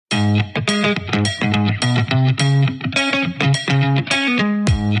I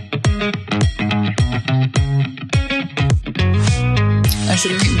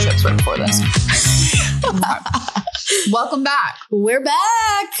should have eaten chips right before this. Welcome back. We're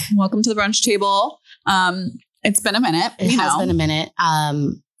back. Welcome to the brunch table. It's been a minute. It has been a minute.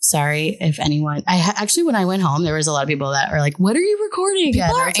 Sorry if anyone. Actually, when I went home, there was a lot of people that are like, "What are you recording?"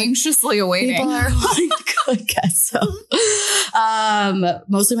 People are anxiously awaiting. People are like, I guess so.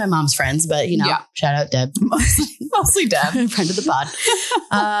 Mostly my mom's friends, but shout out Deb. Mostly Deb, friend of the pod.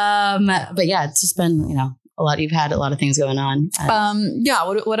 But yeah, it's just been a lot. You've had a lot of things going on.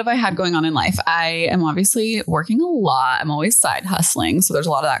 What have I had going on in life? I am obviously working a lot. I'm always side hustling. So there's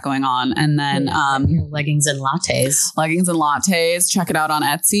a lot of that going on. And then leggings and lattes. Check it out on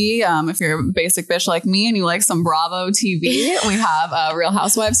Etsy. If you're a basic bitch like me and you like some Bravo TV, we have Real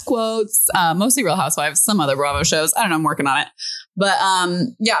Housewives quotes, mostly Real Housewives, some other Bravo shows. I don't know. I'm working on it. But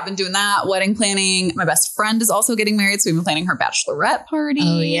I've been doing that, wedding planning. My best friend is also getting married. So we've been planning her bachelorette party.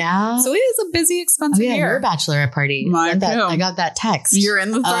 Oh, yeah. So it is a busy, expensive year. Your bachelorette party. Mine too. I got that text. You're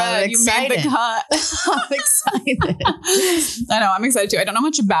in the thread. You made the cut. I'm excited. I know. I'm excited too. I don't know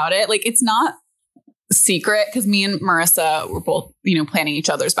much about it. Like, it's not secret because me and Marissa were both, planning each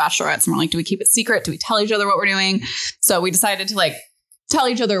other's bachelorettes. And we're like, do we keep it secret? Do we tell each other what we're doing? So we decided to tell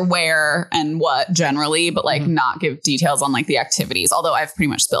each other where and what generally, but not give details on the activities. Although I've pretty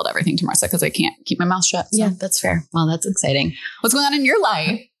much spilled everything to Marissa because I can't keep my mouth shut. So. Yeah, that's fair. Well, that's exciting. What's going on in your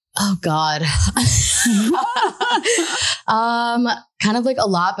life? Oh God. Kind of a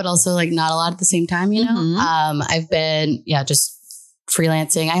lot, but also not a lot at the same time, Mm-hmm. I've been, just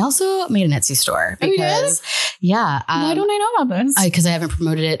freelancing. I also made an Etsy store because why don't I know about this? Because I haven't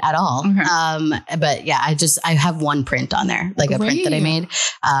promoted it at all. Okay. But I have one print on there, a print that I made.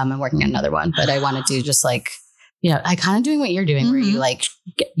 I'm working on another one, but I want to do just I kind of doing what you're doing, mm-hmm. where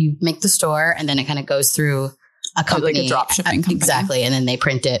you make the store and then it kind of goes through a company, like a drop shipping company. Exactly. And then they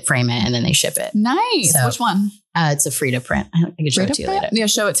print it, frame it, and then they ship it. Nice. So, which one? It's a Frida print. I can show it to you later. Yeah,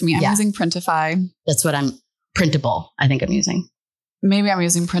 show it to me. I'm using Printify. That's what printable, I think I'm using. Maybe I'm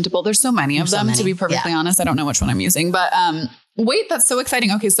using Printable. There's so many of them, to be perfectly honest. I don't know which one I'm using, but wait, that's so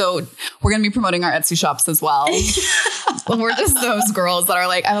exciting. Okay, so we're going to be promoting our Etsy shops as well. We're just those girls that are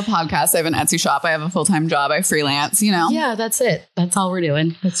like, I have a podcast, I have an Etsy shop, I have a full-time job, I freelance, Yeah, that's it. That's all we're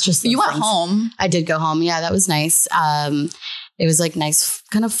doing. It's just you went home. I did go home. Yeah, that was nice. It was nice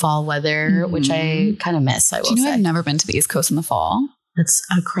kind of fall weather, which I kind of miss, I will say. I've never been to the East Coast in the fall. That's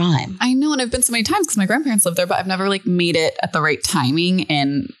a crime. I know. And I've been so many times because my grandparents live there, but I've never made it at the right timing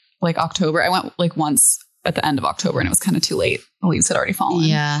in October. I went once at the end of October and it was kind of too late. The leaves had already fallen.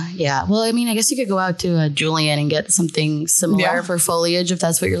 Yeah. Yeah. Well, I mean, I guess you could go out to Julian and get something similar for foliage if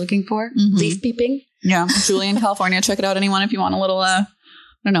that's what you're looking for. Mm-hmm. Leaf peeping. Yeah. Julian, California. Check it out. Anyone, if you want a little,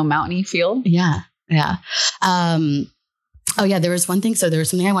 mountainy feel. Yeah. Yeah. Oh yeah, there was one thing. So there was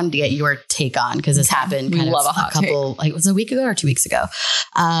something I wanted to get your take on because this happened kind of a couple, it was a week ago or 2 weeks ago.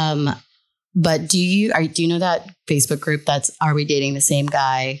 But do you know that Facebook group that's Are We Dating the Same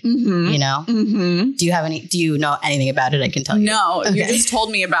Guy? Mm-hmm. Mm-hmm. Do you know anything about it? I can tell you. No, okay. You just told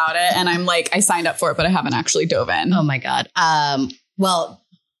me about it and I'm I signed up for it, but I haven't actually dove in. Oh my God. Well,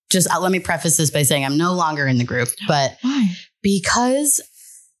 just let me preface this by saying I'm no longer in the group, but why? Because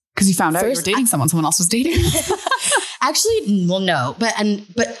you found out you were dating someone else was dating. Actually, well, no,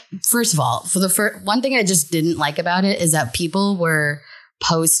 but first of all, one thing I just didn't like about it is that people were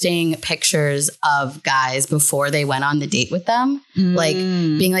posting pictures of guys before they went on the date with them,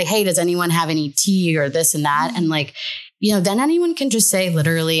 being like, hey, does anyone have any tea or this and that? And then anyone can just say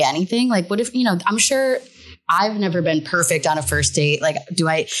literally anything. What if, I'm sure I've never been perfect on a first date. So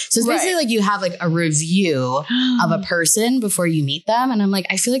it's basically you have a review of a person before you meet them. And I'm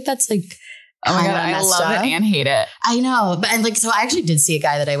I feel that's oh my God, I love it and hate it. I know. But so I actually did see a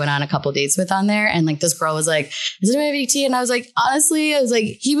guy that I went on a couple dates with on there. And this girl was like, is there any tea? And I was honestly,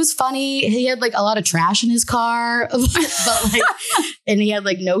 he was funny. He had a lot of trash in his car, but and he had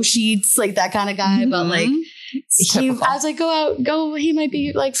no sheets, that kind of guy. Mm-hmm. But I was go, he might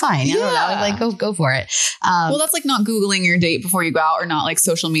be fine. Yeah. I don't know. Go for it. Well, that's not Googling your date before you go out or not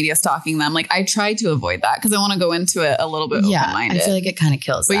social media stalking them. I try to avoid that because I want to go into it a little bit open-minded. I feel it kind of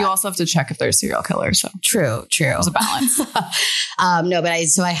kills But you also have to check if they're serial killers. So True. There's a balance. No, but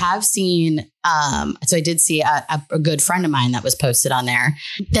I have seen, so I did see a good friend of mine that was posted on there.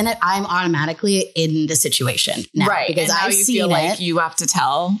 Then I'm automatically in the situation now. Right. Because I've seen it. You have to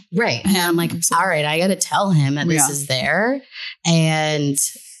tell. Right. And I'm all right, I got to tell him that this is there. And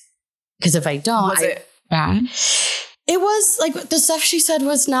because if I don't. Was it bad? It was the stuff she said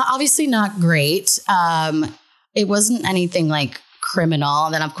was obviously not great. It wasn't anything criminal.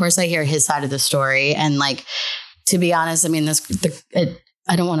 And then of course I hear his side of the story. And like, to be honest, I mean,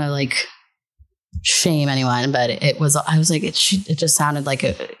 I don't want to like shame anyone, but I was like, it just sounded like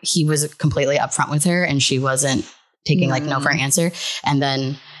he was completely upfront with her and she wasn't taking like no for an answer. And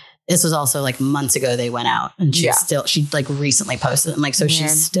then this was also like months ago they went out and she like recently posted. I'm like, so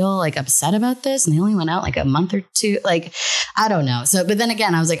she's still like upset about this and they only went out like a month or two. Like, I don't know. So, but then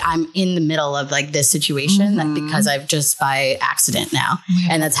again, I was like, I'm in the middle of like this situation that because I've just by accident now.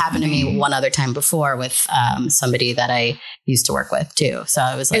 And that's happened to me one other time before with somebody that I used to work with too. So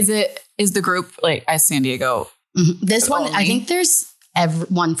I was like, is the group like as San Diego? This one, only? I think there's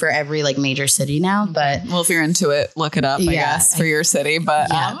one for every like major city now, but well, if you're into it, look it up, I guess, for your city.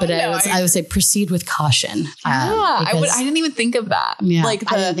 But I would say proceed with caution. I didn't even think of that. Yeah,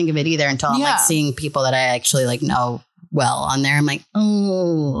 like I didn't think of it either until I'm like seeing people that I actually like know well on there. I'm like,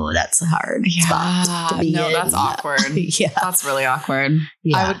 oh, that's a hard spot to be in. That's awkward. That's really awkward.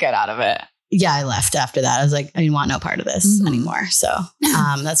 Yeah. I would get out of it. Yeah, I left after that. I was like, I didn't want no part of this anymore. So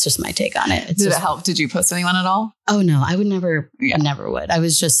that's just my take on it. Did it help? Did you post anyone at all? Oh, no, I would never. I never would. I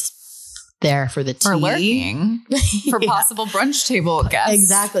was just there for the tea. For lurking. For possible brunch table guests.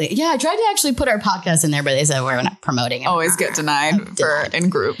 Exactly. Yeah, I tried to actually put our podcast in there, but they said we're not promoting it. Always get denied in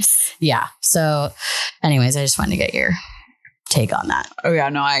groups. Yeah. So anyways, I just wanted to get your take on that. Oh yeah,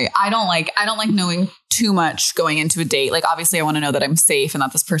 no, I don't like knowing too much going into a date. Like obviously I want to know that I'm safe and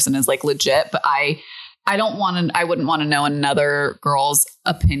that this person is like legit, but I wouldn't want to know another girl's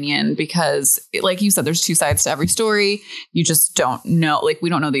opinion because like you said, there's two sides to every story. You just don't know, like we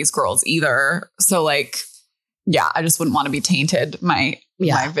don't know these girls either. So like, yeah, I just wouldn't want to be tainted my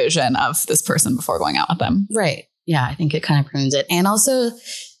vision of this person before going out with them. Right. Yeah. I think it kind of ruins it. And also,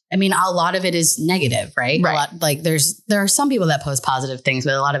 I mean, a lot of it is negative, right? Right. A lot, like there are some people that post positive things,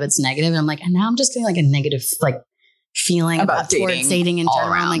 but a lot of it's negative. And I'm like, and now I'm just getting like a negative, like feeling about towards dating in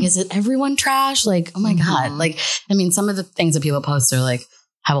general. I'm like, is it everyone trash? Like, oh my God. Like, I mean, some of the things that people post are like,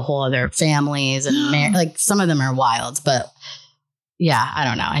 have a whole other families and like some of them are wild, but yeah, I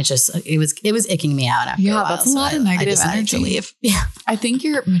don't know. It was icking me out after a while. That's a lot of negative energy. To leave. Yeah. I think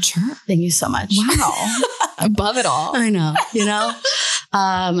you're mature. Thank you so much. Wow. Above it all. I know,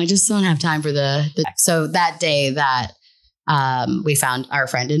 I just don't have time for so that day that we found our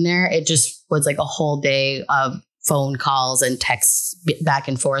friend in there, it just was like a whole day of phone calls and texts back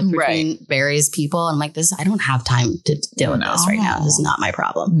and forth between various people. I'm like, I don't have time to deal with this right now. This is not my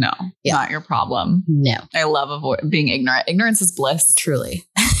problem. No, not your problem. No. I love being ignorant. Ignorance is bliss. Truly.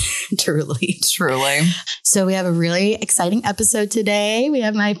 Truly. So we have a really exciting episode today. We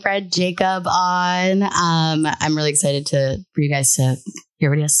have my friend Jacob on. I'm really excited for you guys to hear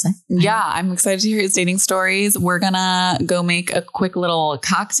what he has to say. Yeah, I'm excited to hear his dating stories. We're going to go make a quick little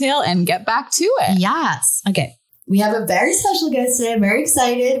cocktail and get back to it. Yes. Okay. We have a very special guest today. I'm very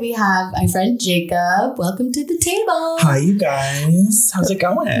excited. We have my friend Jacob. Welcome to the table. Hi, you guys. How's it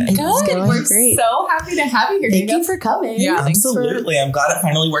going? Good. We're great. So happy to have you here. Thank you for coming. Yeah, absolutely. I'm glad it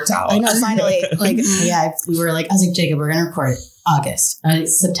finally worked out. I know, finally. We were like, I was like, Jacob, we're going to record it August,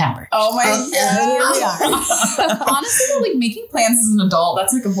 September. Oh my God. Here we are. Honestly, though, like making plans as an adult,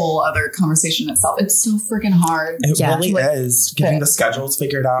 that's like a whole other conversation in itself. It's so freaking hard. It really is. Getting the schedules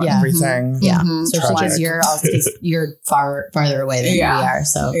figured out and everything. Yeah. Especially because you're farther away than we are.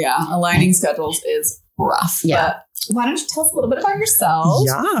 So aligning schedules is rough. Yeah. But why don't you tell us a little bit about yourself?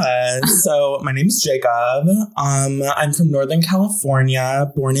 Yeah. So my name is Jacob. I'm from Northern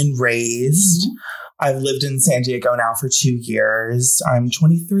California, born and raised. I've lived in San Diego now for 2 years. I'm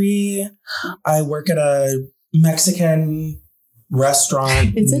 23. I work at a Mexican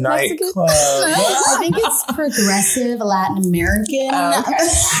restaurant nightclub. I think it's progressive Latin American.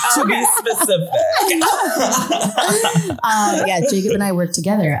 To be specific. Jacob and I work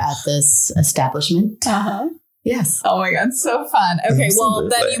together at this establishment. Yes. Oh my God, so fun. Okay, absolutely. Well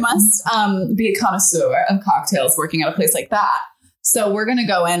then you must be a connoisseur of cocktails working at a place like that. So we're going to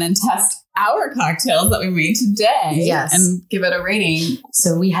go in and test our cocktails that we made today. Yes. And give it a rating.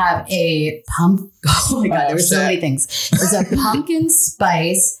 So we have a oh my God, there were so many things. There's a pumpkin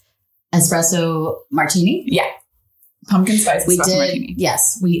spice espresso martini. Yeah. Pumpkin spice espresso martini.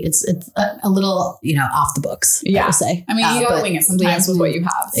 Yes. It's a little, off the books. Yeah. I would say. I mean, you got to wing it sometimes with what you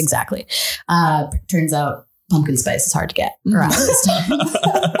have. Exactly. Turns out pumpkin spice is hard to get around this time. Go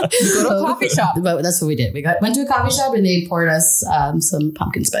to a coffee shop. But that's what we did. We went to a coffee shop and they poured us some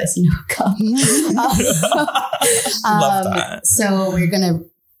pumpkin spice into a cup. Love that. So we're going to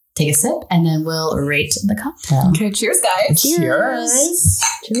take a sip and then we'll rate the cocktail. Okay, cheers, guys. Cheers.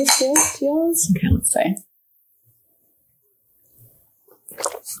 Cheers. Okay, let's say.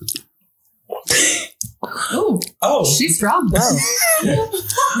 Oh, she's strong.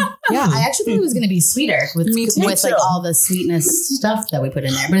 Yeah, I actually thought it was going to be sweeter with like all the sweetness stuff that we put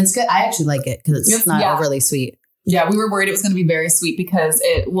in there. But it's good. I actually like it because it's not overly sweet. Yeah, we were worried it was going to be very sweet because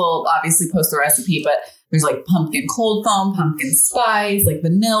it will obviously post the recipe, but there's like pumpkin cold foam, pumpkin spice, like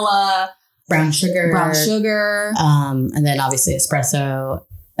vanilla, brown sugar, and then obviously espresso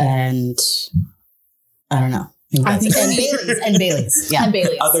and I don't know. I think and Bailey's. Yeah. And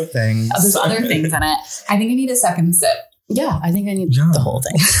Bailey's. Other things. There's other things in it. I think I need a second sip. Yeah, I think I need the whole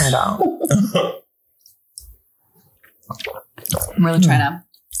thing. Try it out. I'm really trying to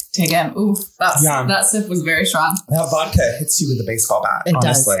take in. Ooh, that sip was very strong. That vodka hits you with a baseball bat. It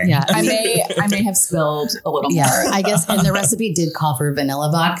honestly. does. Yeah. I may have spilled a little more. Yeah, I guess. And the recipe did call for vanilla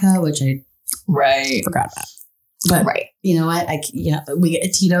vodka, which I forgot about. But you know what? We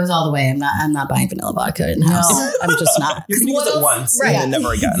get Tito's all the way. I'm not buying vanilla vodka in the house. No. I'm just not. You're gonna use it once and then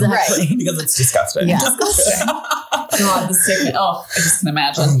never again. Exactly. Right. Because it's disgusting. Yeah. Disgusting. God, the sickness. Oh, I just can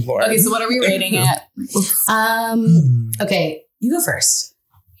imagine. Oh, Lord. Okay, so what are we rating it? Okay, you go first.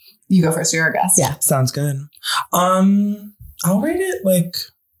 You go first. You're our guest. Yeah. Sounds good. I'll rate it like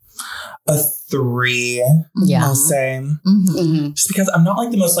a 3. Yeah. I'll say. Just because I'm not like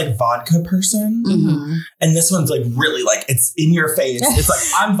the most like vodka person. And this one's like really like it's in your face. It's like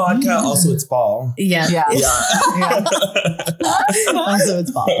I'm vodka, also it's ball. Yeah. Also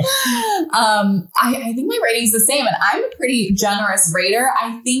it's ball. I think my rating's the same, and I'm a pretty generous rater.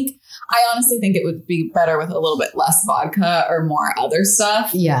 I honestly think it would be better with a little bit less vodka or more other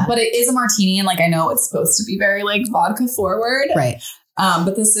stuff. Yeah. But it is a martini, and like I know it's supposed to be very like vodka forward. Right.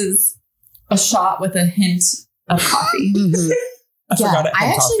 But this is a shot with a hint of coffee. I forgot it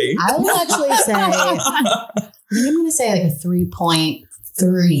had coffee. I will actually say, I think I'm going to say like a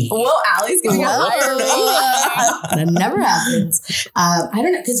 3.3. Well, Allie's giving a higher rating. That never happens. I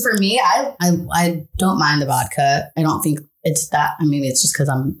don't know. Because for me, I don't mind the vodka. I don't think it's that. I mean, it's just because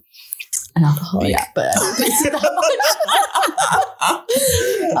I'm an alcoholic, but I don't taste it that much.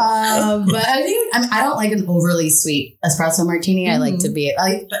 But I think I don't like an overly sweet espresso martini. I like to be.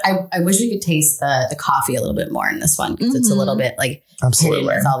 I wish we could taste the coffee a little bit more in this one because it's a little bit like absolutely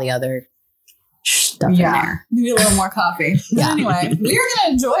with all the other stuff in there. Maybe a little more coffee. But anyway, we're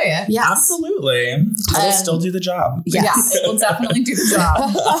gonna enjoy it. Yeah, absolutely. It'll still do the job. Yes. Yeah, it will definitely do the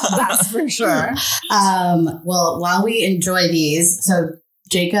job. That's for sure. Well, while we enjoy these, so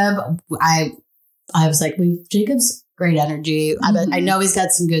Jacob, I was like, Jacob's great energy. I know he's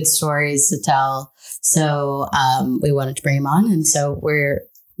got some good stories to tell. So we wanted to bring him on. And so we're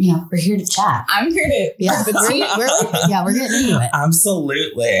here to chat. I'm here to we're getting into it.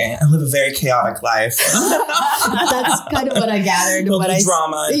 Absolutely. I live a very chaotic life. That's kind of what I gathered.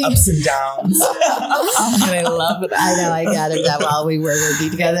 Drama and ups and downs. I love that. I know, I gathered that while we were working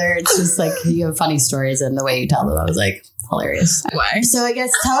together. It's just like you have funny stories and the way you tell them, I was like, hilarious. Why? So I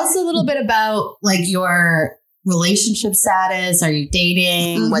guess tell us a little bit about like your relationship status. Are you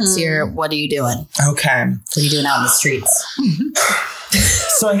dating? What are you doing? Okay. What are you doing out in the streets?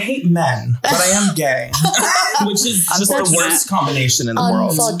 So I hate men, but I am gay, which is just the worst combination in the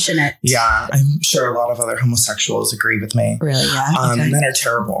world. Unfortunate. Yeah, I'm sure a lot of other homosexuals agree with me. Really? Yeah. Men are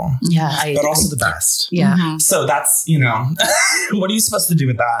terrible. Yeah. But also the best. Yeah. So that's, what are you supposed to do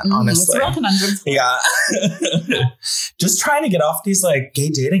with that, honestly? It's a real conundrum. Yeah. Just trying to get off these like gay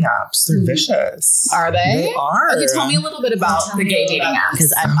dating apps. They're vicious. Are they? They are. Okay, tell me a little bit about the gay dating apps.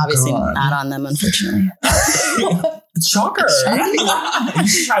 Because I'm obviously not on them, unfortunately. Shocker. You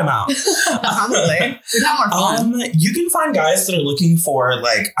should try them out. Probably. We'd have more fun. You can find guys that are looking for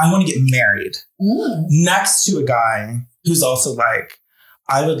like, I want to get married next to a guy who's also like,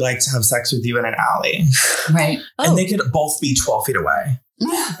 I would like to have sex with you in an alley. Right. And they could both be 12 feet away.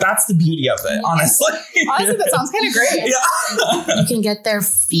 That's the beauty of it, honestly. Honestly, that sounds kind of great. Yeah. You can get their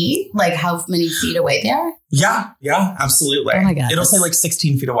feet, like how many feet away they are? Yeah, absolutely. Oh my God. It'll say like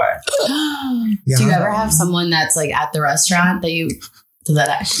 16 feet away. Yeah. Do you ever have someone that's like at the restaurant that you cut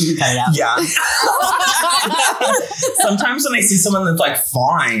it out? Yeah. Sometimes when I see someone that's like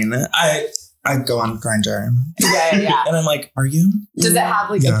fine, I go on Grindr. Yeah. And I'm like, are you? Does it have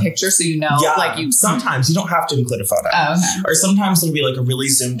like a picture so you know? Yeah. Like you. Sometimes you don't have to include a photo. Oh, okay. Or sometimes it'll be like a really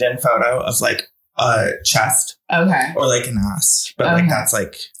zoomed in photo of like a chest. Okay. Or like an ass. But like that's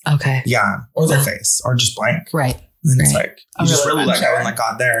like. Okay. Yeah. Or their face. Or just blank. Right. And then it's like, you just really like, I like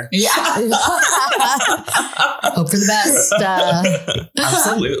God there. Yeah. Hope for the best.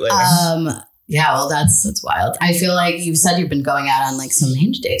 Absolutely. Yeah, well, that's wild. I feel like you said you've been going out on like some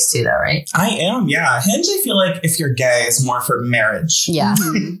Hinge dates too, though, right? I am, yeah. Hinge, I feel like if you're gay, is more for marriage. Yeah.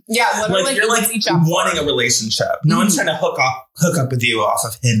 Yeah, what Like you're like wanting a relationship. No one's trying to hook up with you off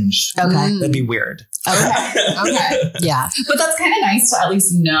of Hinge. Okay. That'd be weird. Okay. Yeah. But that's kind of nice to at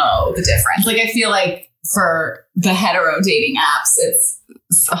least know the difference. Like, I feel like for the hetero dating apps, it's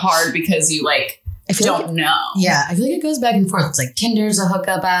hard because you like don't know. Yeah, I feel like it goes back and forth. It's like Tinder's a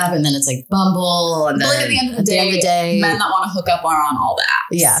hookup app, and then it's like Bumble, and then But like at the end of the day, men that want to hook up are on all the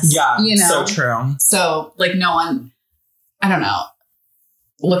apps. Yes. Yeah, You know? so true. So like no one, I don't know,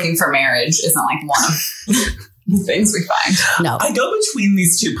 looking for marriage isn't like one of the things we find. No. I go between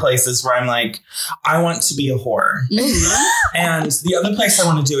these two places where I'm like, I want to be a whore. And the other place I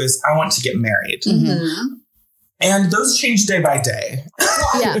want to do is I want to get married. Mhm. And those change day by day.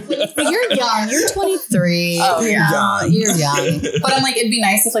 Yeah. But you're young. You're 23. Oh, yeah. You're young. But I'm like, it'd be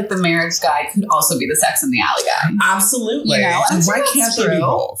nice if like the marriage guy could also be the Sex in the Alley guy. Absolutely. You know, I'm and sure why that's can't they be true.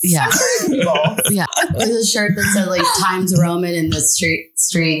 both? Yeah. I'm sure it could be both. Yeah. With a shirt that said like Times Roman in the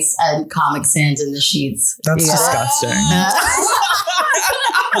streets and Comic Sans in the sheets. That's You get it? disgusting.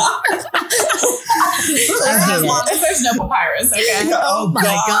 As long as there's no papyrus, okay? Oh my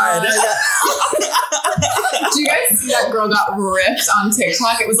God. Do you guys see that girl got ripped on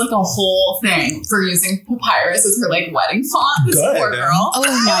TikTok? It was like a whole thing for using papyrus as her like wedding font. This Good. poor girl. Oh my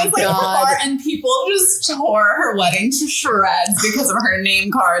It was, like, God. far, and people just tore her wedding to shreds because of her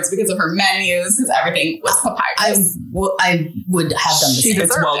name cards, because of her menus, because everything was papyrus. I would have done the She same.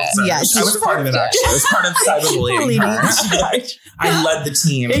 It's well deserved it. deserved. Yeah, I was part of it actually. I was part of cyberbullying her. I led the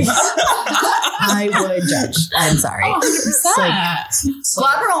team. I would judge. I'm sorry. Oh, 100%.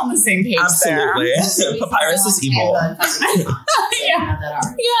 Glad we're all on the same page Absolutely. Papyrus is evil. there. Yeah.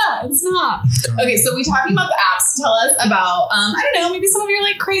 Yeah, it's not. Okay, so we talking about the apps. Tell us about, I don't know, maybe some of your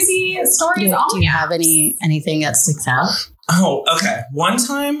like crazy stories on Do the you apps. have anything that sticks out? Oh, okay. One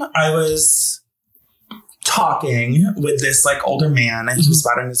time I was talking with this like older man, and he was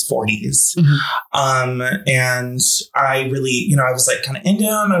about in his 40s. And I really, I was like kind of into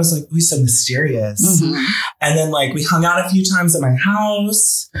him. I was like, he's so mysterious. And then like we hung out a few times at my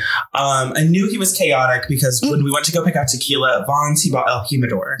house. I knew he was chaotic because when we went to go pick out tequila at Vaughn's, he bought El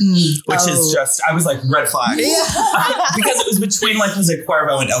Humidor, which is just, I was like, red flag. Because it was between like Jose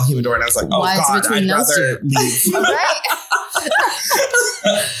Cuervo and El Humidor. And I was like, oh Why is it God, between I'd those rather leave.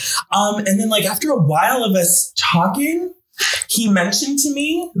 And then like after a while of us talking, he mentioned to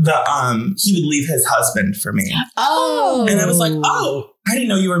me that he would leave his husband for me. Oh. And I was like, oh, I didn't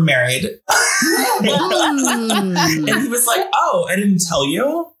know you were married. Mm. And he was like, oh, I didn't tell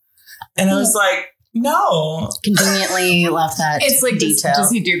you. And I was like, no. Conveniently left that It's like, detail.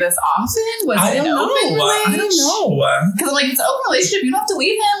 does he do this often? Was I it don't an know. open I don't know. Because like, it's an open relationship. You don't have to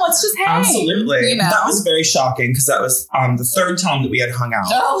leave him. Let's just hang. Absolutely. You know? That was very shocking because that was the third time that we had hung out.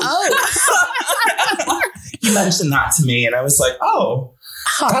 Oh. He mentioned that to me and I was like, oh,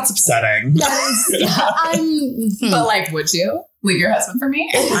 that's upsetting. But like, would you leave your husband for me?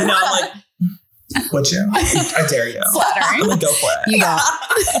 I know, I'm like, would you? I dare you. Flattering. I'm like, go for it. You got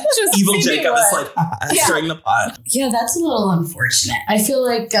Just Evil maybe Jacob what? is like stirring the pot. Yeah, that's a little unfortunate. I feel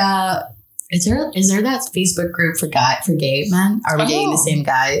like is there that Facebook group for gay men? Are we dating the same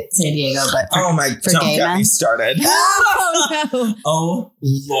guy, San Diego, but for, Oh my, for don't gay get men? me started. Oh no. Oh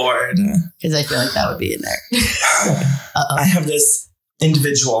Lord. Because I feel like that would be in there. I have this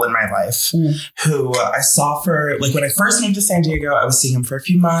individual in my life who I saw for, like when I first moved to San Diego, I was seeing him for a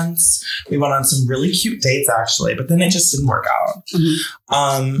few months. We went on some really cute dates actually, but then it just didn't work out.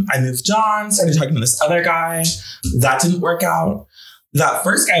 I moved on, started talking to this other guy. That didn't work out. That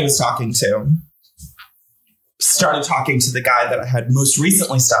first guy I was talking to started talking to the guy that I had most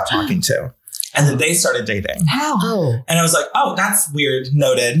recently stopped talking to. And then they started dating. How? Oh. And I was like, oh, that's weird.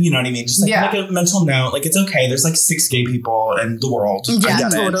 Noted. You know what I mean? Just like Yeah. make a mental note. Like, it's okay. There's like 6 gay people in the world. I Yeah,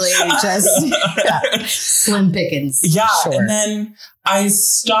 get totally. it. Just slim pickings. Yeah. Sure. And then I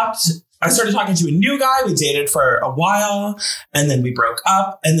started talking to a new guy. We dated for a while and then we broke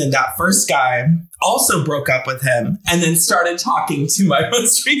up. And then that first guy also broke up with him and then started talking to my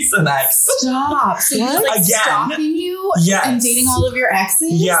most recent ex. Stop. So he was like Again. stalking you Yes. and dating all of your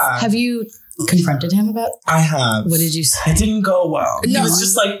exes? Yeah, Have you confronted him about I have. what did you say? It didn't go well. No. He was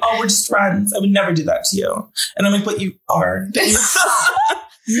just like, oh, we're just friends. I would never do that to you. And I'm like, but you are.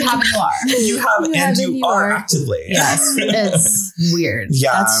 You have and you are. You have You and have you and you are are. actively. Yes. It's weird.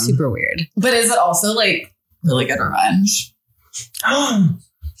 Yeah. That's super weird. But is it also like really good revenge?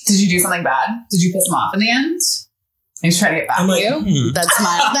 Did you do something bad? Did you piss him off in the end? He's trying to get back I'm at like, you? That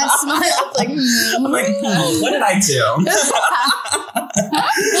smile. That smile. Like, I'm like, what did I do?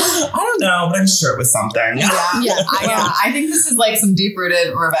 I don't know, but I'm sure it was something. Yeah. Yeah. I think this is like some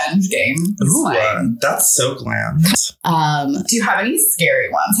deep-rooted revenge game. Ooh, that's so glam. Do you have any scary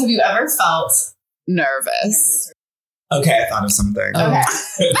ones? Have you ever felt nervous? Okay, I thought of something. Okay.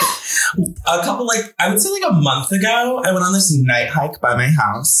 A couple, I would say a month ago, I went on this night hike by my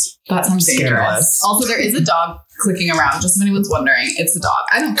house. That sounds dangerous. Scandalous. Also, there is a dog clicking around, just if anyone's wondering. It's a dog.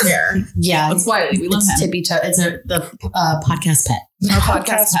 I don't care. Yeah. It's Wiley. We love him. Tippy toe. It's the podcast pet. Our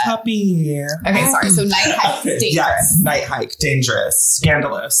podcast pet. puppy. Okay, sorry. So night hike, dangerous. Yes, night hike, dangerous,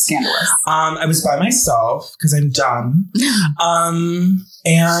 scandalous. Scandalous. I was by myself because I'm dumb.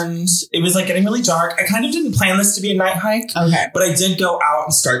 And it was getting really dark. I kind of didn't plan this to be a night hike. Okay. But I did go out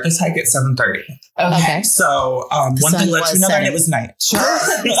and start this hike at 7:30. Okay. So one thing led to another, and it was night. Sure.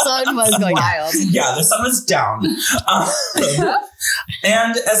 The sun was going wild. Yeah, the sun was down.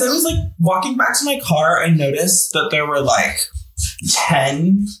 And as I was walking back to my car, I noticed that there were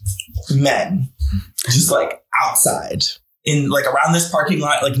 10 men just outside in around this parking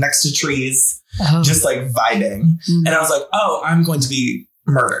lot, next to trees, just vibing. And I was like, oh, I'm going to be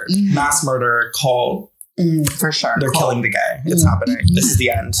murdered. Mass murder, called. For sure. They're killing the gay. It's happening. This is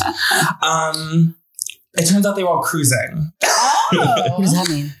the end. It turns out they were all cruising. What does that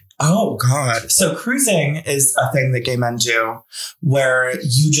mean? Oh, God. So cruising is a thing that gay men do where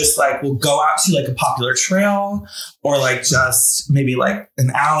you just will go out to a popular trail or just maybe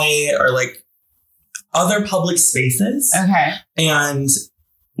an alley or other public spaces. Okay. And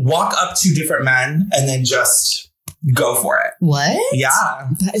walk up to different men and then just go for it. What? Yeah.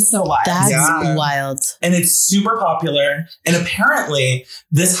 That is so wild. That's Yeah. wild. And it's super popular. And apparently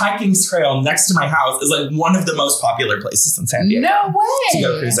this hiking trail next to my house is one of the most popular places in San Diego. No way. To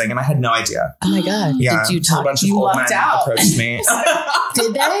go cruising. And I had no idea. Oh my God. Yeah. Did you So a talk? bunch of You old men lucked out. approached me.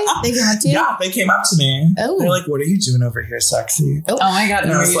 Did they? They came up to you? Yeah, they came up to me. Oh. They're like, what are you doing over here, sexy? Oh my God.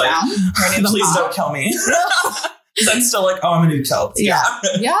 And I Were was you like, down? please don't kill me. Because I'm still oh, I'm going to be killed. Yeah.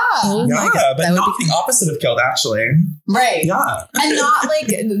 Yeah. Oh my Yeah, God. but That would not be- the opposite of killed, actually. Right. Yeah. And not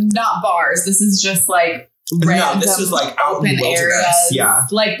not bars. This is just random No, this was out in open the wilderness. areas. Yeah.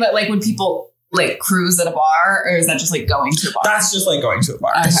 But when people cruise at a bar, or is that just going to a bar? That's just going to a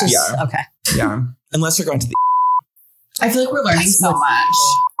bar. Okay. Yeah. Okay. Yeah. Unless you're going to I feel like we're learning That's so much.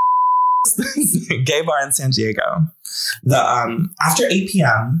 the gay bar in San Diego. The after 8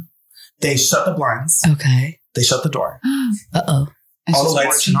 p.m., they shut the blinds. Okay. They shut the door. Uh-oh. It's all the just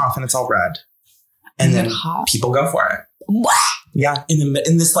lights orgy. turn off and it's all red. And then hot. people go for it. What? Yeah. In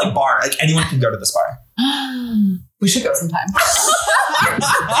this bar. Anyone can go to this bar. We should go sometime.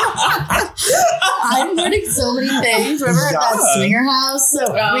 I'm learning so many things. Remember at that Yeah. swinger house? So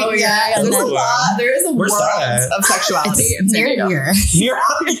Oh yeah, and there's a then- Ooh. lot. There is a Where's world that? of sexuality in It's San near Diego. here. You're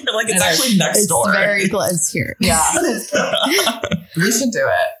it's It actually next It's door. very close here. Yeah, we should do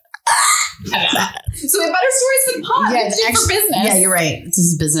it. So we have better stories than pod. Yeah, Yeah, it's for business. Yeah, you're right. This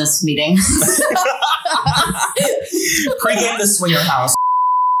is a business meeting. Pre-game the swinger house.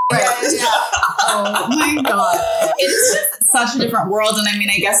 Right, yeah. Oh my God. It's just such a different world. And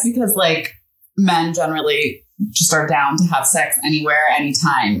I guess because men generally just are down to have sex anywhere,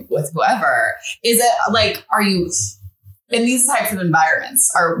 anytime with whoever. Is it are you in these types of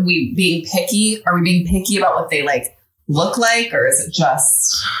environments? Are we being picky? Are we being picky about what they look like? Or is it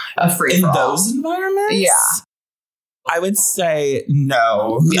just a free In for all? those environments? Yeah. I would say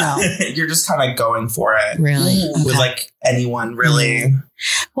no. No. You're just kind of going for it. Really? With anyone, really.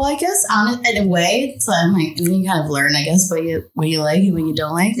 Well, I guess in a way, it's you kind of learn, I guess, what you like and what you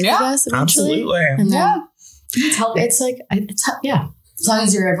don't like. Yeah, I guess, eventually. Absolutely. And then Yeah. It's healthy. it's yeah. As long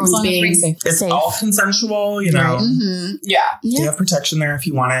as everyone's long as being it's safe. It's safe. all consensual, you know. Right. Mm-hmm. Yeah. You Yeah. have protection there if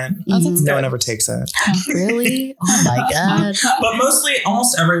you want it. Mhm. No one ever takes it. Really? Oh my God. But mostly,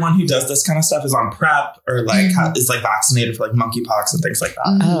 almost everyone who does this kind of stuff is on PrEP or is vaccinated for monkeypox and things like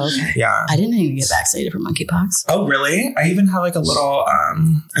that. Mhm. Oh, okay. Yeah. I didn't even get vaccinated for monkeypox. Oh, really? I even have a little,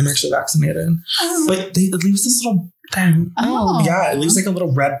 I'm actually vaccinated. But it leaves this little thing. Oh. Yeah, it leaves a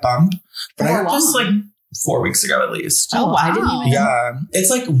little red bump. But I How got this long? 4 weeks ago at least. Oh, I didn't even. Yeah.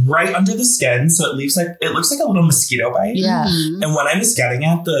 It's right under the skin. So it leaves it looks like a little mosquito bite. Yeah. Mhm. And when I was getting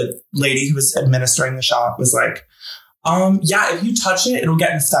it, the lady who was administering the shot was like, yeah, if you touch it, it'll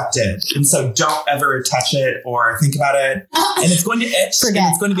get infected. And so don't ever touch it or think about it. And it's going to itch Forget and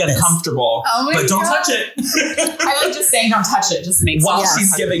it's going to get this. uncomfortable. Oh my But don't God. touch it. I just saying don't touch it just makes While it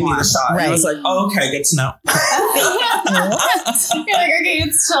she's giving me the shot. And I Right. was like, oh, okay, good to know. You're okay,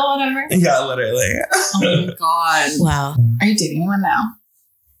 it's chill, whatever. Yeah, literally. Oh my God. Wow. Are you dating anyone now?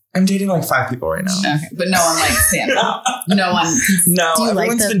 I'm dating 5 people right now. Okay, but no one likes Santa. No one. No, Do you like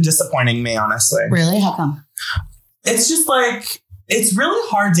everyone's the- been disappointing me, honestly. Really? How come? It's just it's really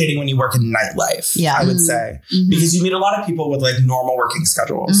hard dating when you work in nightlife. Yeah. I would say, because you meet a lot of people with like normal working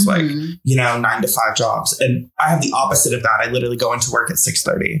schedules, like, 9 to 5 jobs. And I have the opposite of that. I literally go into work at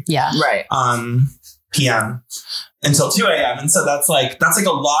 6:30. Yeah. Right. PM until 2 a.m. And so that's like a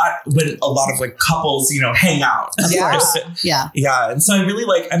lot when a lot of like couples, hang out. Of course. Yeah. Yeah. And so I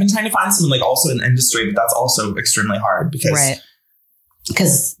really I've been trying to find someone like also in the industry, but that's also extremely hard because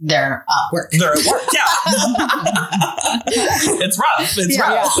because they're at work. They're at work. Yeah. It's rough. It's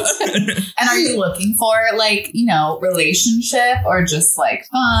rough. And are you looking for relationship or just like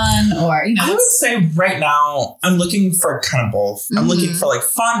fun or, I would say right now I'm looking for kind of both. I'm looking for like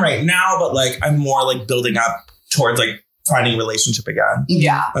fun right now, but like I'm more like building up towards like finding a relationship again.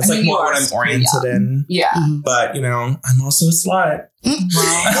 Yeah. That's like more what I'm oriented in. Yeah. But, I'm also a slut.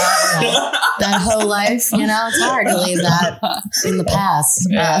 That whole life, it's hard to leave that in the past.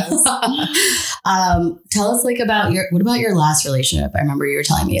 Tell us what about your last relationship? I remember you were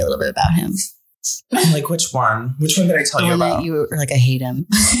telling me a little bit about him. Like which one? Which one did I tell you about? You were like, I hate him.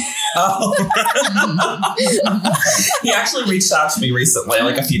 Oh. He actually reached out to me recently,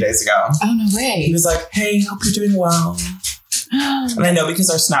 like a few days ago. Oh, no way. He was like, hey, hope you're doing well. And I know because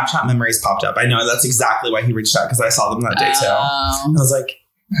our Snapchat memories popped up. I know that's exactly why he reached out, because I saw them that day too. I was like,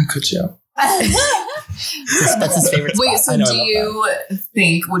 how could you? That's his favorite spot. Wait, so do you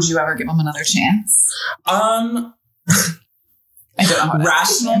think, would you ever give him another chance? I don't know.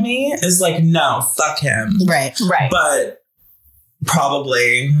 Rational me is like, no, fuck him. Right. But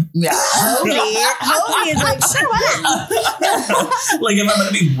probably. Yeah. Hobie is like, sure, what? Like, if I'm going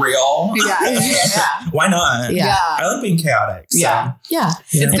to be real. Yeah. Why not? Yeah. I like being chaotic. So. Yeah.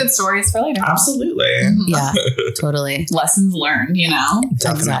 It's good stories for later. Absolutely. Yeah, totally. Lessons learned,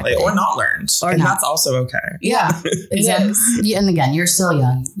 Definitely. Exactly. Or not learned. Or and not. that's also okay. Yeah. Exactly. And again, you're still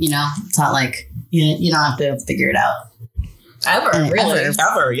young, It's not like you don't have to figure it out. Ever, really?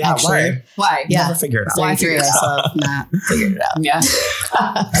 Ever, yeah. Actually. Why? Yeah. Never figure it out. Why figure myself not figured it out? Yeah.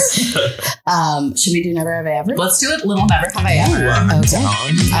 Should we do Never Have I Ever? Let's do it. Little Never Have I Ever. Okay.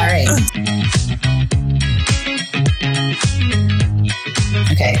 All right.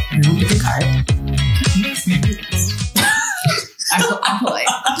 Okay. Remove the card. I'm polite.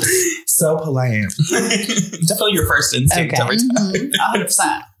 So polite. Definitely your first instinct Okay. every time.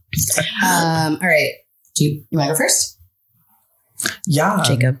 100%. All right. You want to go first? Yeah.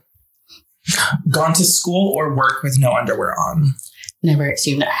 Jacob. Gone to school or work with no underwear on? Never. So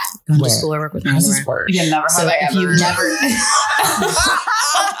you've never gone to school or work with no How does underwear? this work? Yeah, never So have I if ever. you never...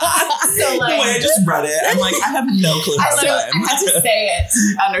 So The way I just read it, I'm like, I have no clue how to I had to say it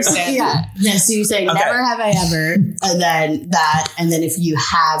to understand. Yeah. So you say, Okay. never have I ever, and then that, and then if you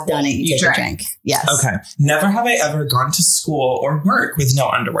have done it, you take a drink. Yes. Okay. Never have I ever gone to school or work with no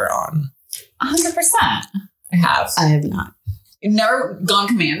underwear on. 100%. I have. I have not. You've never gone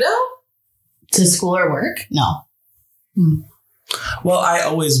commando? To school or work? No. Well, I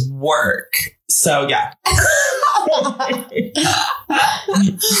always work. So, yeah.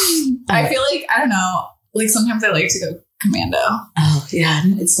 I feel like, I don't know, like sometimes I like to go commando. Oh, yeah.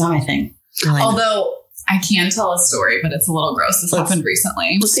 It's not my thing. Really. Although I can tell a story, but it's a little gross. This happened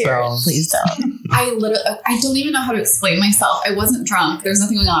recently. Please don't. I don't even know how to explain myself. I wasn't drunk. There's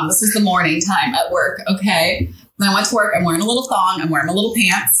nothing going on. This was the morning time at work. Okay. Then I went to work. I'm wearing a little thong. I'm wearing my little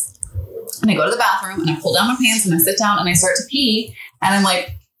pants. And I go to the bathroom and I pull down my pants and I sit down and I start to pee. And I'm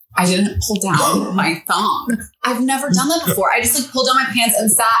like, I didn't pull down my thong. I've never done that before. I just like pulled down my pants and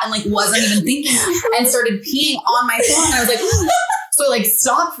sat and like wasn't even thinking and started peeing on my thong. And I was like, so I like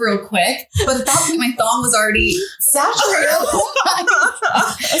stopped real quick. But at that point, my thong was already saturated.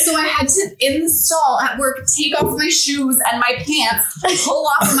 So I had to, in the stall at work, take off my shoes and my pants, pull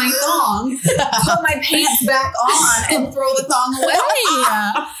off my thong, put my pants back on, and throw the thong away.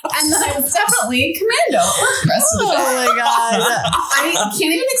 And then I was definitely commando at work the rest of the day. Oh my God. I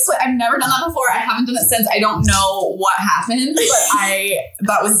can't even explain. I've never done that before. I haven't done it since. I don't know what happened, but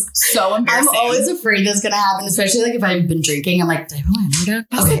that was so I'm embarrassing. always afraid that's going to happen, especially like if I've been drinking. I'm like, did I put my underwear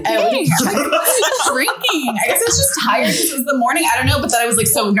down? Okay. Drinking. I guess I was just tired because it was the morning. I don't know, but then I was like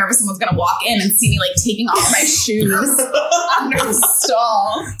so nervous someone's gonna walk in and see me like taking off my shoes under the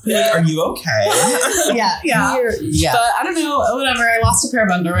stall. Like, are you okay? Yeah. Yeah. Yeah. But I don't know. Whatever. I lost a pair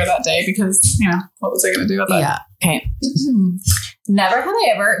of underwear that day because what was I gonna do with that? Yeah. Okay. Never have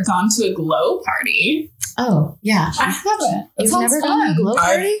I ever gone to a glow party. Oh, yeah. I haven't. You've never done a glow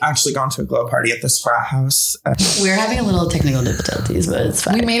party? I've actually gone to a glow party at this frat house. We're having a little technical difficulties, but it's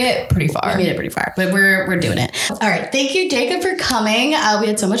fine. We made it pretty far. We made it pretty far, but we're doing it. All right. Thank you, Jacob, for coming. We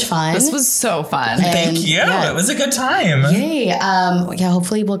had so much fun. This was so fun. Thank you. Yeah. It was a good time. Yay.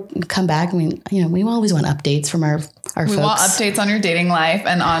 Hopefully we'll come back. I mean, we always want updates from our We want updates on your dating life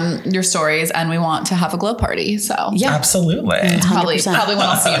and on your stories, and we want to have a glow party. So Yeah. Absolutely. probably when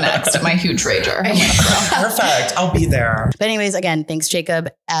I'll see you next at my huge rager. Perfect. I'll be there. But anyways, again, thanks, Jacob.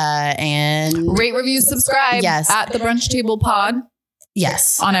 And Rate, review, subscribe. Yes. At the Brunch Table Pod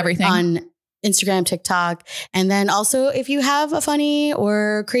yes, on everything. on Instagram, TikTok. And then also, if you have a funny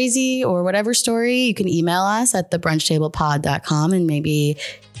or crazy or whatever story, you can email us at thebrunchtablepod.com and maybe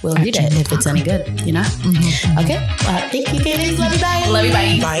we'll read it if it's any good, you know? Okay. Thank you, Katie's. Love you. Bye. Love you.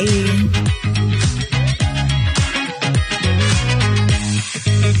 Bye. Bye.